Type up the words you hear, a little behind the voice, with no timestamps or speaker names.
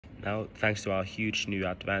Now, thanks to our huge new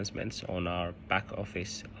advancements on our back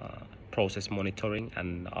office process monitoring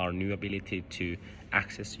and our new ability to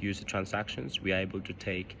access user transactions, we are able to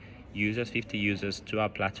take 50 users to our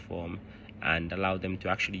platform and allow them to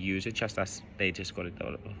actually use it just as they just got it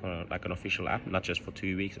like an official app, not just for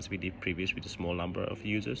 2 weeks as we did previous with a small number of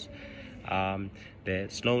users. The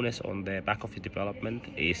slowness on the back office development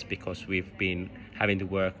is because we've been having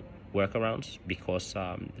to workarounds because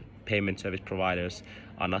payment service providers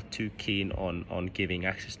are not too keen on giving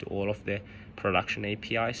access to all of the production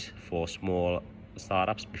APIs for small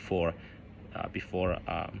startups before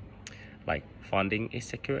like funding is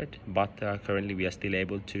secured. But currently we are still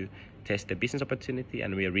able to test the business opportunity,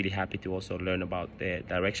 and we are really happy to also learn about the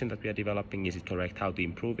direction that we are developing. Is it correct? How to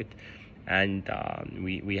improve it? And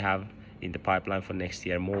we have in the pipeline for next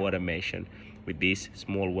year more automation with these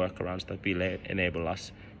small workarounds that will enable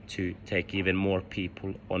us to take even more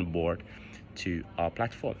people on board to our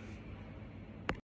platform.